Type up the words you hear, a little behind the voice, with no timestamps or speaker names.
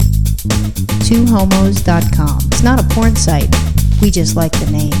twohomos.com. It's not a porn site. We just like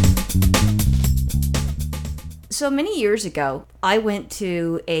the name. So many years ago, I went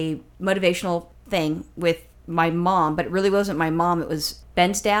to a motivational thing with my mom, but it really wasn't my mom. It was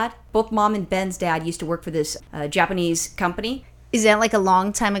Ben's dad. Both mom and Ben's dad used to work for this Japanese company. Is that like a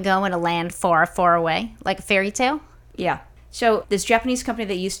long time ago in a land far, far away? Like a fairy tale? Yeah. So this Japanese company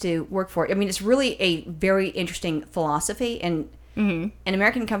they used to work for, I mean, it's really a very interesting philosophy. And in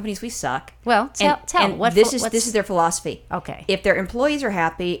American companies, we suck. Well, tell. This is their philosophy. Okay. If their employees are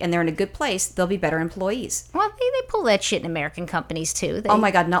happy and they're in a good place, they'll be better employees. Well, they pull that shit in American companies, too. Oh,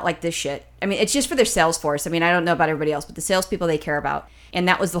 my God, not like this shit. I mean, it's just for their sales force. I mean, I don't know about everybody else, but the salespeople they care about. And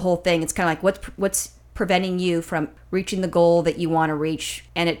that was the whole thing. It's kind of like, what's preventing you from reaching the goal that you want to reach?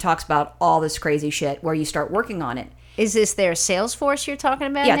 And it talks about all this crazy shit where you start working on it. Is this their sales force you're talking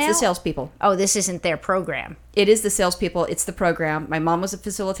about Yeah, now? it's the salespeople. Oh, this isn't their program. It is the salespeople. It's the program. My mom was a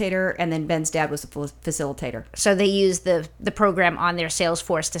facilitator, and then Ben's dad was a facilitator. So they use the program on their sales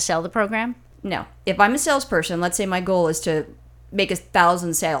force to sell the program? No. If I'm a salesperson, let's say my goal is to make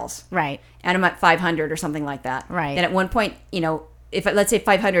 1,000 sales. Right. And I'm at 500 or something like that. Right. And at one point, if let's say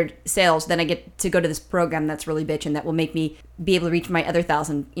 500 sales, then I get to go to this program that's really bitchin' that will make me be able to reach my other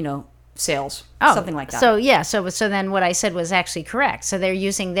 1,000, sales. Oh, something like that. So yeah, so then what I said was actually correct. So they're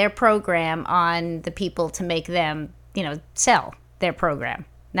using their program on the people to make them, sell their program.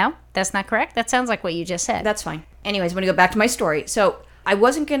 No, that's not correct. That sounds like what you just said. That's fine. Anyways, I'm going to go back to my story. So I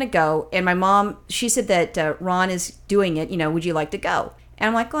wasn't going to go, and my mom, she said that Ron is doing it. Would you like to go? And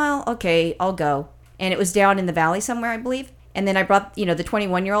I'm like, well, okay, I'll go. And it was down in the valley somewhere, I believe. And then I brought, the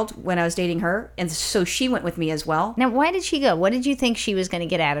 21-year-old when I was dating her. And so she went with me as well. Now, why did she go? What did you think she was going to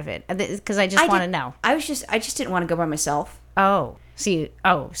get out of it? Because I just want to know. I just didn't want to go by myself. Oh, so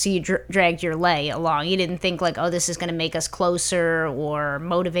you dragged your lay along. You didn't think like, oh, this is going to make us closer or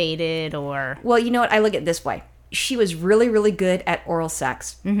motivated or... Well, you know what? I look at it this way. She was really, really good at oral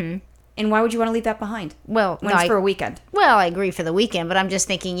sex. Mm-hmm. And why would you want to leave that behind? Well, when it's for a weekend. Well, I agree for the weekend, but I'm just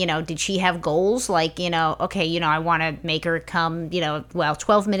thinking, did she have goals? Like, okay, I want to make her come,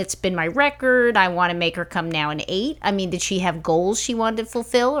 12 minutes been my record. I want to make her come now in 8. I mean, did she have goals she wanted to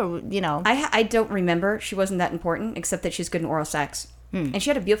fulfill or, I don't remember. She wasn't that important, except that she's good in oral sex. And she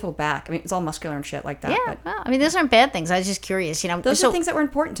had a beautiful back. I mean, it's all muscular and shit like that. Yeah, but well, I mean, those aren't bad things. I was just curious, Those are things that were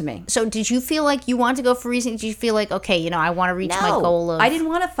important to me. So did you feel like you wanted to go for a reason? Did you feel like, okay, I want to reach my goal of... I didn't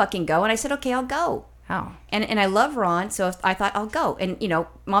want to fucking go, and I said, okay, I'll go. Oh. And I love Ron, so I thought, I'll go. And,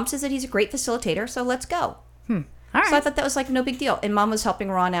 Mom says that he's a great facilitator, so let's go. All right. So I thought that was like no big deal. And Mom was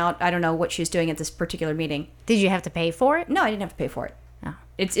helping Ron out. I don't know what she was doing at this particular meeting. Did you have to pay for it? No, I didn't have to pay for it. Oh.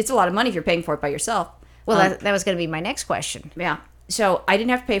 It's a lot of money if you're paying for it by yourself. Well, that was going to be my next question. Yeah. So I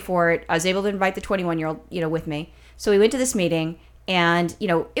didn't have to pay for it. I was able to invite the 21-year-old, with me. So we went to this meeting, and,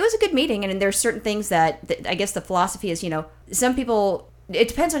 it was a good meeting. And there's certain things that I guess the philosophy is, some people, it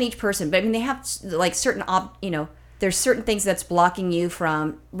depends on each person. But, I mean, they have, like, certain, there's certain things that's blocking you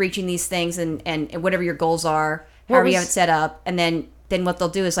from reaching these things and whatever your goals are, however you have it set up. And then what they'll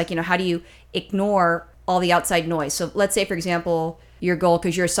do is, like, how do you ignore all the outside noise? So let's say, for example, your goal,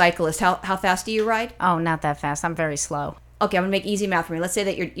 because you're a cyclist, how fast do you ride? Oh, not that fast. I'm very slow. Okay, I'm going to make easy math for me. Let's say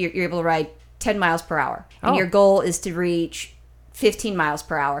that you're able to ride 10 miles per hour. And your goal is to reach 15 miles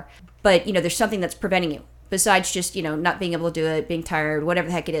per hour. But, there's something that's preventing you. Besides just, not being able to do it, being tired, whatever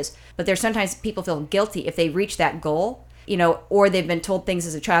the heck it is. But there's sometimes people feel guilty if they reach that goal, or they've been told things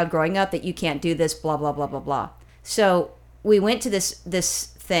as a child growing up that you can't do this, blah, blah, blah, blah, blah. So we went to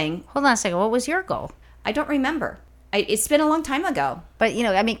this thing. Hold on a second. What was your goal? I don't remember. It's been a long time ago. But,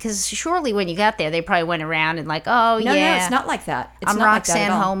 because surely when you got there, they probably went around and like, oh, no, yeah. No, it's not like that. I'm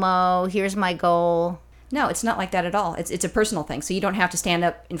Roxanne Homo. Here's my goal. No, it's not like that at all. It's a personal thing. So you don't have to stand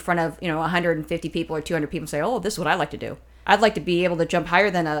up in front of, 150 people or 200 people and say, oh, this is what I like to do. I'd like to be able to jump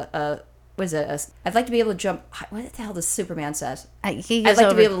higher than I'd like to be able to jump, what the hell does Superman says? I'd like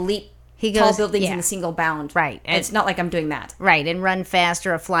to be able to leap tall buildings in a single bound. Right. And it's not like I'm doing that. Right, and run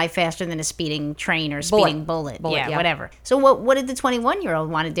faster or fly faster than a speeding train or speeding bullet. Yeah, whatever. So what did the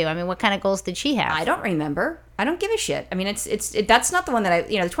 21-year-old want to do? I mean, what kind of goals did she have? I don't remember. I don't give a shit. I mean, that's not the one that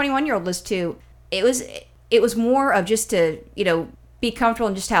the 21-year-old was to, it was more of just to, be comfortable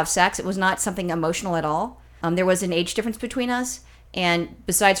and just have sex. It was not something emotional at all. There was an age difference between us. And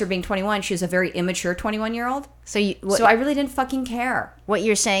besides her being 21, she was a very immature 21-year-old. So I really didn't fucking care. What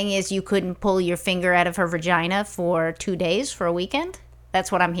you're saying is you couldn't pull your finger out of her vagina for 2 days for a weekend? That's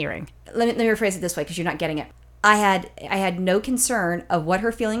what I'm hearing. Let me rephrase it this way because you're not getting it. I had no concern of what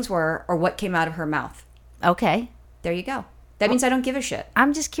her feelings were or what came out of her mouth. Okay. There you go. That means I don't give a shit.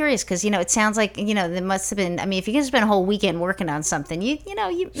 I'm just curious because, it sounds like, there must have been, I mean, if you're going to spend a whole weekend working on something,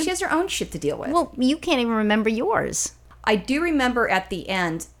 She has her own shit to deal with. Well, you can't even remember yours. I do remember at the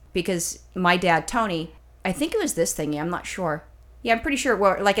end, because my dad, Tony, I think it was this thing. Yeah, I'm not sure. Yeah, I'm pretty sure.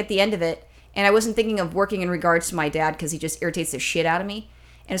 Well, like at the end of it, and I wasn't thinking of working in regards to my dad because he just irritates the shit out of me.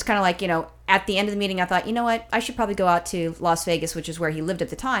 And it's kind of like, at the end of the meeting, I thought, you know what? I should probably go out to Las Vegas, which is where he lived at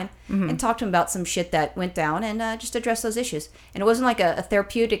the time, and talk to him about some shit that went down and just address those issues. And it wasn't like a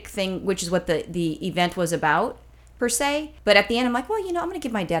therapeutic thing, which is what the event was about, per se. But at the end, I'm like, well, I'm going to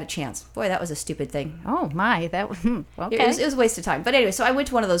give my dad a chance. Boy, that was a stupid thing. Oh, my. Okay. It was a waste of time. But anyway, so I went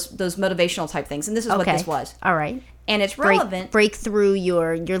to one of those motivational type things, and this is what this was. All right. And it's relevant. Break through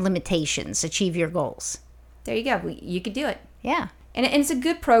your limitations. Achieve your goals. There you go. You could do it. Yeah. And it's a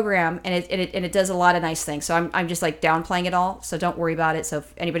good program, and it does a lot of nice things. So I'm just like downplaying it all. So don't worry about it. So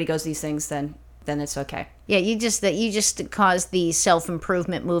if anybody goes to these things, then it's okay. Yeah, you just caused the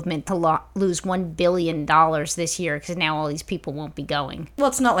self-improvement movement to lose $1 billion this year because now all these people won't be going. Well,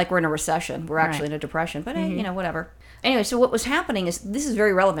 it's not like we're in a recession. We're actually in a depression. But whatever. Anyway, so what was happening is this is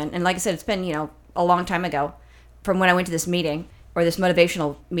very relevant, and like I said, it's been a long time ago from when I went to this meeting or this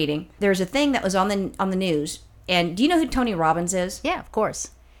motivational meeting. There's a thing that was on the news. And do you know who Tony Robbins is? Yeah, of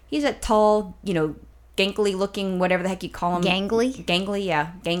course. He's a tall, gangly looking, whatever the heck you call him. Gangly? Gangly,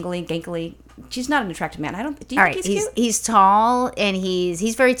 yeah. Gangly. She's not an attractive man. Do you All think right, he's cute? He's tall, and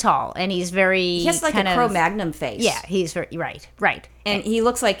he's very tall, and he's very... He has like a Cro-Magnon face. Yeah, he's very... Right. And he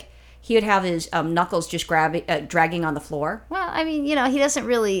looks like he would have his knuckles just dragging on the floor. Well, I mean, he doesn't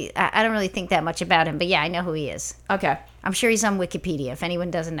really... I don't really think that much about him, but yeah, I know who he is. Okay. I'm sure he's on Wikipedia, if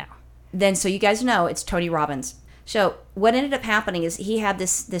anyone doesn't know. Then, so you guys know, it's Tony Robbins. So what ended up happening is he had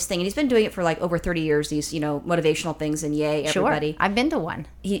this thing, and he's been doing it for like over 30 years, these, motivational things, and yay, everybody. Sure, I've been to one.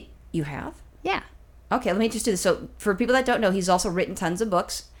 You have? Yeah. Okay, let me just do this. So for people that don't know, he's also written tons of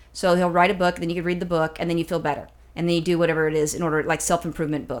books. So he'll write a book, then you can read the book, and then you feel better. And then you do whatever it is in order, like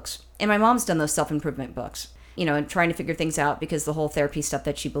self-improvement books. And my mom's done those self-improvement books, and trying to figure things out because the whole therapy stuff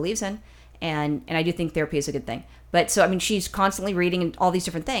that she believes in. And I do think therapy is a good thing. But so, I mean, she's constantly reading all these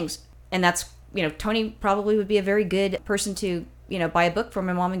different things. And that's, Tony probably would be a very good person to, buy a book for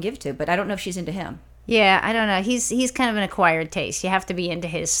my mom and give to. But I don't know if she's into him. Yeah, I don't know. He's kind of an acquired taste. You have to be into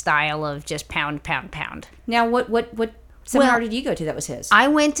his style of just pound. Now, what seminar did you go to that was his? I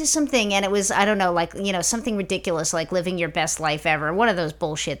went to something, and it was, I don't know, like, something ridiculous, like living your best life ever. One of those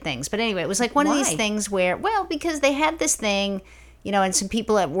bullshit things. But anyway, it was like one of these things where, because they had this thing, and some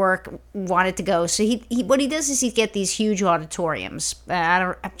people at work wanted to go. So he what he does is he get these huge auditoriums.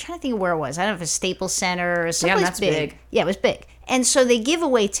 I'm trying to think of where it was. I don't know if it's Staples Center or someplace that's big. Yeah, it was big. And so they give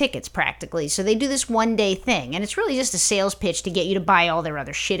away tickets practically. So they do this one-day thing. And it's really just a sales pitch to get you to buy all their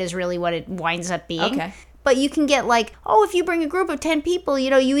other shit is really what it winds up being. Okay. But you can get like, if you bring a group of 10 people,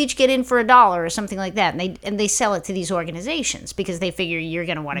 you each get in for $1 or something like that. And they sell it to these organizations because they figure you're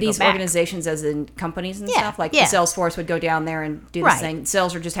going to want to go back. These organizations as in companies and stuff? Like the Salesforce would go down there and do this thing.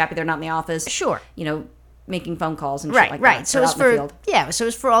 Sales are just happy they're not in the office. Sure. Making phone calls and shit like that. Right. So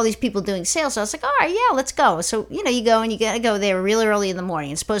it's for all these people doing sales. So I was like, all right, yeah, let's go. So, you go and you got to go there really early in the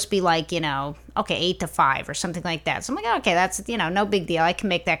morning. It's supposed to be like, 8 to 5 or something like that. So I'm like, okay, that's, no big deal. I can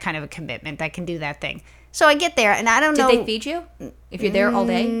make that kind of a commitment. I can do that thing. So I get there, and I don't know. Did they feed you if you're there all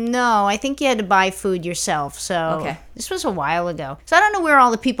day? No, I think you had to buy food yourself. So this was a while ago. So I don't know where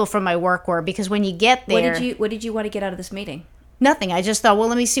all the people from my work were, because when you get there... What did you want to get out of this meeting? Nothing. I just thought,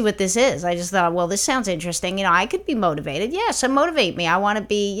 let me see what this is. I just thought, this sounds interesting. I could be motivated. Yeah, so motivate me. I want to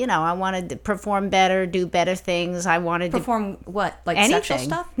be, I want to perform better, do better things. I wanted to... Perform what? Like anything. Sexual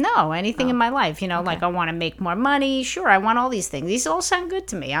stuff? No, anything in my life. Like I want to make more money. Sure, I want all these things. These all sound good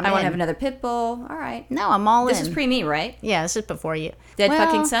to me. I want to have another pit bull. All right. No, I'm all in. This is pre-me, right? Yeah, this is before you. Dead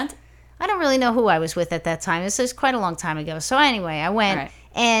fucking scent? I don't really know who I was with at that time. This is quite a long time ago. So anyway, I went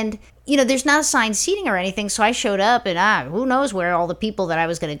and... there's not assigned seating or anything, so I showed up, and who knows where all the people that I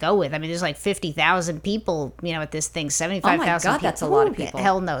was going to go with. I mean, there's like 50,000 people, at this thing, 75,000 people. Oh my God, that's a lot of people.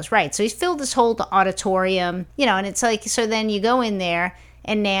 Hell knows, right. So he's filled this whole auditorium, and it's like, so then you go in there,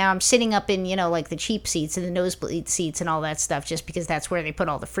 and now I'm sitting up in, like the cheap seats and the nosebleed seats and all that stuff, just because that's where they put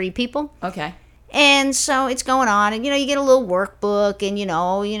all the free people. Okay. And so it's going on, and, you get a little workbook, and,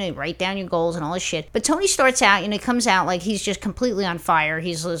 you write down your goals and all this shit. But Tony starts out, he comes out like he's just completely on fire.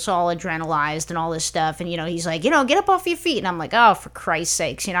 He's just all adrenalized and all this stuff. And, he's like, get up off your feet. And I'm like, oh, for Christ's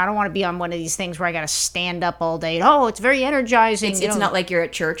sakes, I don't want to be on one of these things where I got to stand up all day. Oh, it's very energizing. It's not like you're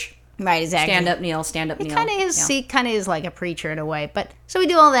at church. Right, exactly. Stand up, kneel, stand up, kneel. It kind of is. Yeah. He kind of is like a preacher in a way. But So we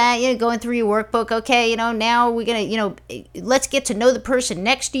do all that, going through your workbook. Okay, now we're going to, let's get to know the person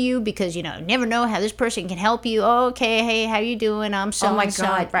next to you because, you never know how this person can help you. Oh, okay, hey, how you doing? I'm so Oh my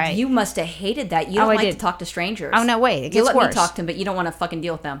God. Right. You must have hated that. You don't like to talk to strangers. Oh, no, wait. It gets you let worse. me talk to them, but you don't want to fucking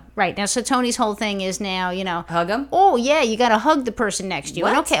deal with them. Right. Now, so Tony's whole thing is now, hug them? Oh, yeah, you got to hug the person next to you.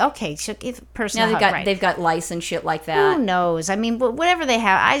 What? And okay, so give the person now a hug. Right. They've got lice and shit like that. Who knows? I mean, whatever they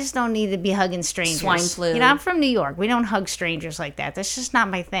have, I just don't need to be hugging strangers. Swine flu. I'm from New York. We don't hug strangers like that. That's just not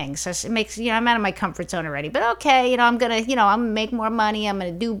my thing. So it makes, I'm out of my comfort zone already. But okay, I'm going to, I'm going to make more money. I'm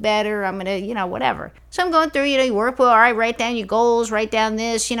going to do better. I'm going to, whatever. So I'm going through, you work well, all right, write down your goals, write down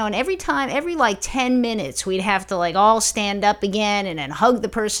this, and every like 10 minutes, we'd have to like all stand up again and then hug the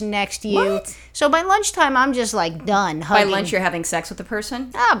person next to you. What? So by lunchtime, I'm just like done hugging. By lunch, you're having sex with the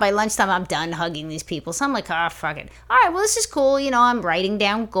person? By lunchtime, I'm done hugging these people. So I'm like, fuck it. All right, well, this is cool. I'm writing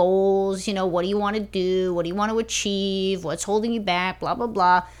down goals. What do you want to do? What do you want to achieve? What's holding you back? Blah, blah,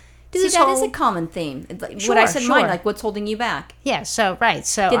 blah. See, that is a common theme. What I said mine, like, what's holding you back? Yeah, so, right.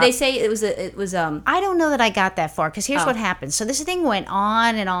 So did they say it was I don't know that I got that far, because here's what happened. So this thing went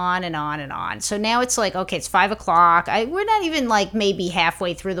on and on and on and on. So now it's like, okay, it's 5 o'clock. We're not even, like, maybe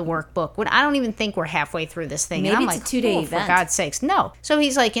halfway through the workbook. I don't even think we're halfway through this thing. Maybe and I'm it's like, a 2-day event. For God's sakes, no. So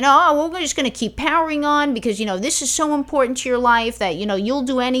he's like, we're just going to keep powering on, because, this is so important to your life that, you'll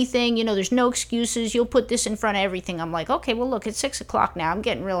do anything. There's no excuses. You'll put this in front of everything. I'm like, okay, well, look, it's 6 o'clock now. I'm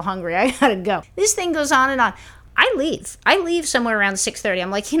getting real hungry. I got to go. This thing goes on and on. I leave somewhere around 6:30. I'm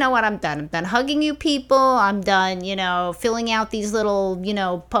like, you know what? I'm done hugging you people. I'm done, filling out these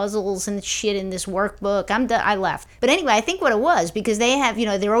little, puzzles and shit in this workbook. I'm done. I left. But anyway, I think what it was, because they have,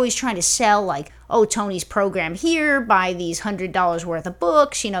 they're always trying to sell like, oh, Tony's program here, buy these $100 worth of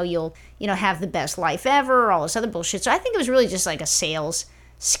books, you'll, have the best life ever, all this other bullshit. So I think it was really just like a sales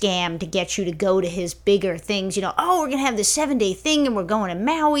scam to get you to go to his bigger things, we're gonna have this 7-day thing and we're going to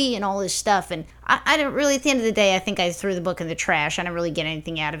Maui and all this stuff. And I didn't really, at the end of the day, I think I threw the book in the trash. I didn't really get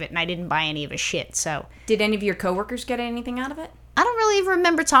anything out of it, and I didn't buy any of his shit. So did any of your coworkers get anything out of it? I don't really even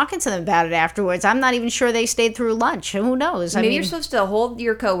remember talking to them about it afterwards. I'm not even sure they stayed through lunch. Who knows? Maybe you're supposed to hold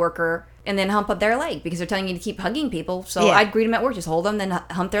your coworker and then hump up their leg, because they're telling you to keep hugging people. So yeah. I'd greet them at work, just hold them, then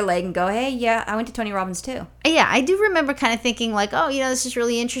hump their leg and go, hey, yeah, I went to Tony Robbins too. Yeah, I do remember kind of thinking like, oh, this is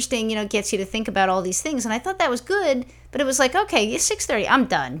really interesting, it gets you to think about all these things. And I thought that was good, but it was like, okay, it's 6:30, I'm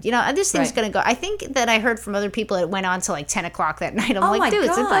done. This thing's going to go. I think that I heard from other people it went on to like 10 o'clock that night. I'm like, dude,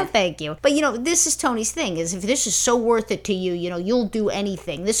 no, thank you. But, this is Tony's thing, is if this is so worth it to you, you'll do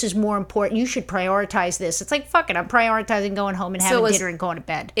anything. This is more important. You should prioritize this. It's like, fuck it, I'm prioritizing going home and having dinner and going to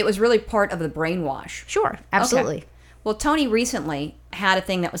bed. It was really part of the brainwash. Sure, absolutely. Okay. Well, Tony recently had a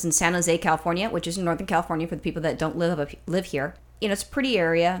thing that was in San Jose, California, which is in Northern California for the people that don't live here. It's a pretty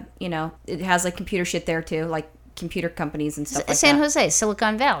area. It has like computer shit there too, like computer companies and stuff like San that. Jose,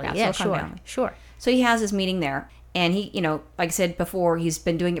 Silicon Valley. Yeah, Silicon sure. Valley. Sure. So he has his meeting there, and he, like I said before, he's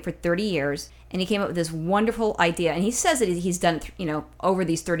been doing it for 30 years, and he came up with this wonderful idea, and he says that he's done it, over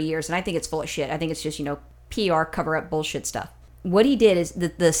these 30 years, and I think it's full of shit. I think it's just, PR cover-up bullshit stuff. What he did is,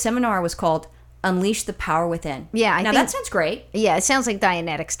 the seminar was called Unleash the Power Within. Yeah, I think that sounds great. Yeah, it sounds like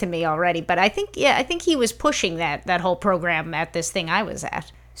Dianetics to me already, but I think he was pushing that whole program at this thing I was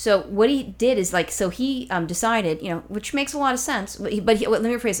at. So what he did is he decided, which makes a lot of sense, but let me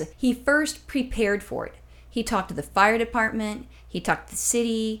rephrase it. He first prepared for it. He talked to the fire department, he talked to the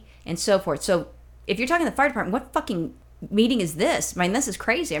city, and so forth. So if you're talking to the fire department, what fucking meeting is this? I mean, this is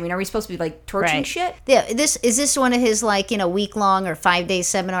crazy. I mean, are we supposed to be like torching shit? Yeah, is this one of his week-long or 5-day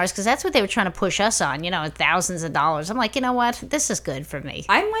seminars? Because that's what they were trying to push us on, thousands of dollars. I'm like, you know what? This is good for me.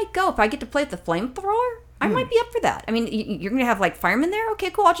 I might go if I get to play with the flamethrower. I might be up for that. I mean, you're going to have firemen there?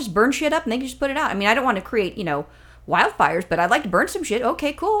 Okay, cool. I'll just burn shit up and they can just put it out. I mean, I don't want to create, wildfires, but I'd like to burn some shit.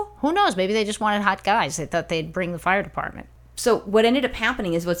 Okay, cool. Who knows? Maybe they just wanted hot guys. They thought they'd bring the fire department. So what ended up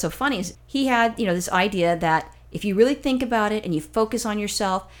happening is what's so funny is he had, this idea that if you really think about it and you focus on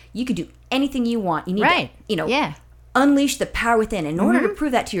yourself, you could do anything you want. You need to, unleash the power within. In order to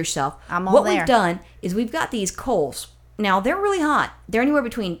prove that to yourself, what we've done is we've got these coals. Now, they're really hot. They're anywhere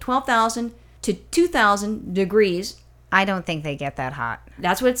between 12,000 to 2,000 degrees. I don't think they get that hot.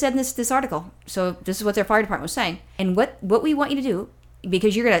 That's what it said in this article. So this is what their fire department was saying. And what we want you to do,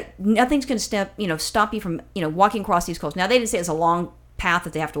 because nothing's going to stop you from walking across these coals. Now, they didn't say it's a long path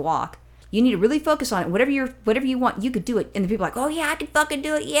that they have to walk. You need to really focus on it. Whatever you want, you could do it. And the people are like, oh yeah, I can fucking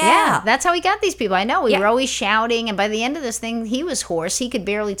do it. Yeah. That's how he got these people. I know. We were always shouting, and by the end of this thing, he was hoarse. He could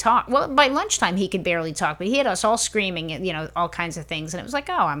barely talk. Well, by lunchtime, he could barely talk, but he had us all screaming, all kinds of things. And it was like,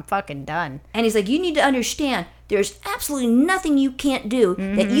 oh, I'm fucking done. And he's like, you need to understand, there's absolutely nothing you can't do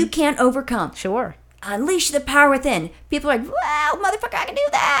that you can't overcome. Sure. unleash the power within. People are like, wow, motherfucker, I can do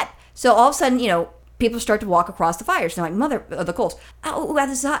that. So all of a sudden, people start to walk across the fires. They're like, the coals. Ow,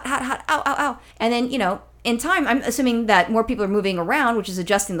 this is hot, hot, hot, ow, ow, ow. And then, in time, I'm assuming that more people are moving around, which is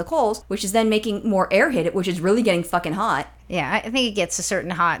adjusting the coals, which is then making more air hit it, which is really getting fucking hot. Yeah, I think it gets a certain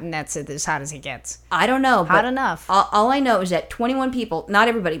hot, and that's as hot as it gets. I don't know. Hot enough. All I know is that 21 people, not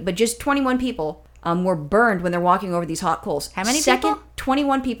everybody, but just 21 people were burned when they're walking over these hot coals. How many Second, people?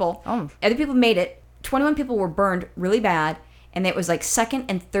 21 people. Oh. Other people made it. 21 people were burned really bad. And it was like 2nd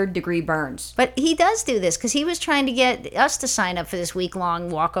and 3rd degree burns. But he does do this because he was trying to get us to sign up for this week-long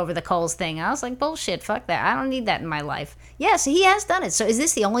walk over the coals thing. I was like, bullshit, fuck that. I don't need that in my life. Yes, he has done it. So is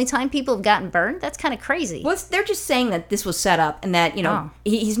this the only time people have gotten burned? That's kind of crazy. Well, they're just saying that this was set up and that,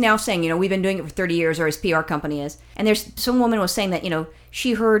 he's now saying, we've been doing it for 30 years, or his PR company is. And there's some woman was saying that,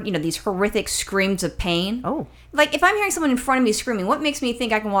 she heard, these horrific screams of pain. Oh. Like, if I'm hearing someone in front of me screaming, what makes me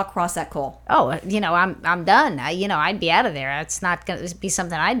think I can walk across that coal? Oh, I'm done. I'd be out of there. That's not going to be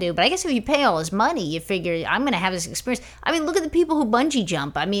something I do. But I guess if you pay all this money, you figure I'm going to have this experience. I mean, look at the people who bungee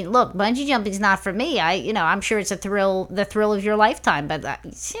jump. I mean, look, bungee jumping is not for me. I'm sure it's the thrill of your lifetime, but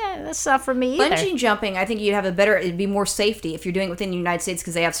that's not for me either. Bungee jumping, I think it'd be more safety if you're doing it within the United States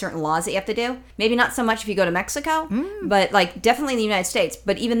because they have certain laws that you have to do. Maybe not so much if you go to Mexico, but like definitely in the United States.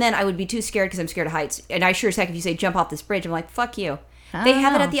 But even then, I would be too scared because I'm scared of heights. And I sure as heck, if you say jump off this bridge, I'm like, fuck you. They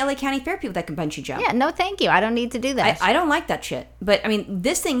have it at the LA County Fair, people that can bungee jump. Yeah, no thank you. I don't need to do that. I don't like that shit. But I mean,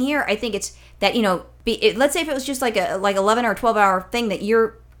 this thing here, I think it's that, let's say if it was just like a 11 or 12 hour thing that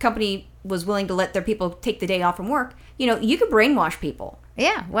your company was willing to let their people take the day off from work, you could brainwash people.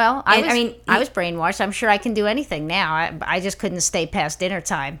 Yeah, well, I was brainwashed. I'm sure I can do anything now. I just couldn't stay past dinner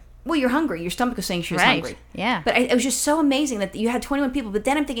time. Well, you're hungry. Your stomach was saying she was hungry. Yeah. But it was just so amazing that you had 21 people. But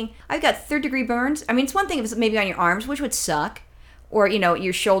then I'm thinking, I've got 3rd degree burns. I mean, it's one thing if it's maybe on your arms, which would suck. Or,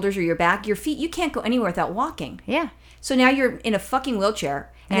 your shoulders or your back. Your feet, you can't go anywhere without walking. Yeah. So now you're in a fucking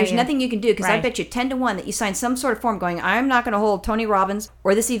wheelchair. And there's nothing you can do. Because I bet you 10 to 1 that you sign some sort of form going, I'm not going to hold Tony Robbins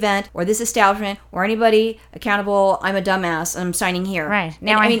or this event or this establishment or anybody accountable. I'm a dumbass. I'm signing here. Right.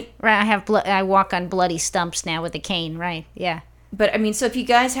 Now I walk on bloody stumps now with a cane. Right. Yeah. But, I mean, so if you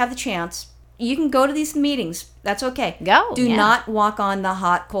guys have the chance, you can go to these meetings. That's okay. Go. Do not walk on the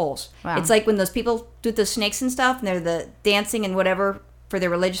hot coals. Wow. It's like when those people do the snakes and stuff, and they're the dancing and whatever for their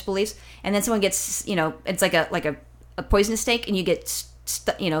religious beliefs, and then someone gets, it's like a poisonous snake, and you get,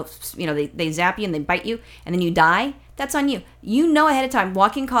 they zap you and they bite you, and then you die. That's on you. Ahead of time,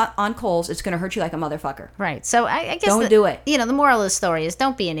 walking on coals, it's going to hurt you like a motherfucker. Right. So I guess don't do it. The moral of the story is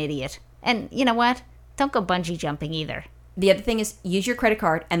don't be an idiot. And you know what? Don't go bungee jumping either. The other thing is use your credit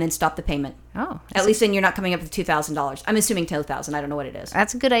card and then stop the payment. Oh. At least then you're not coming up with $2,000. I'm assuming $2,000. I don't know what it is.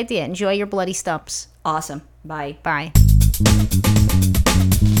 That's a good idea. Enjoy your bloody stumps. Awesome. Bye. Bye.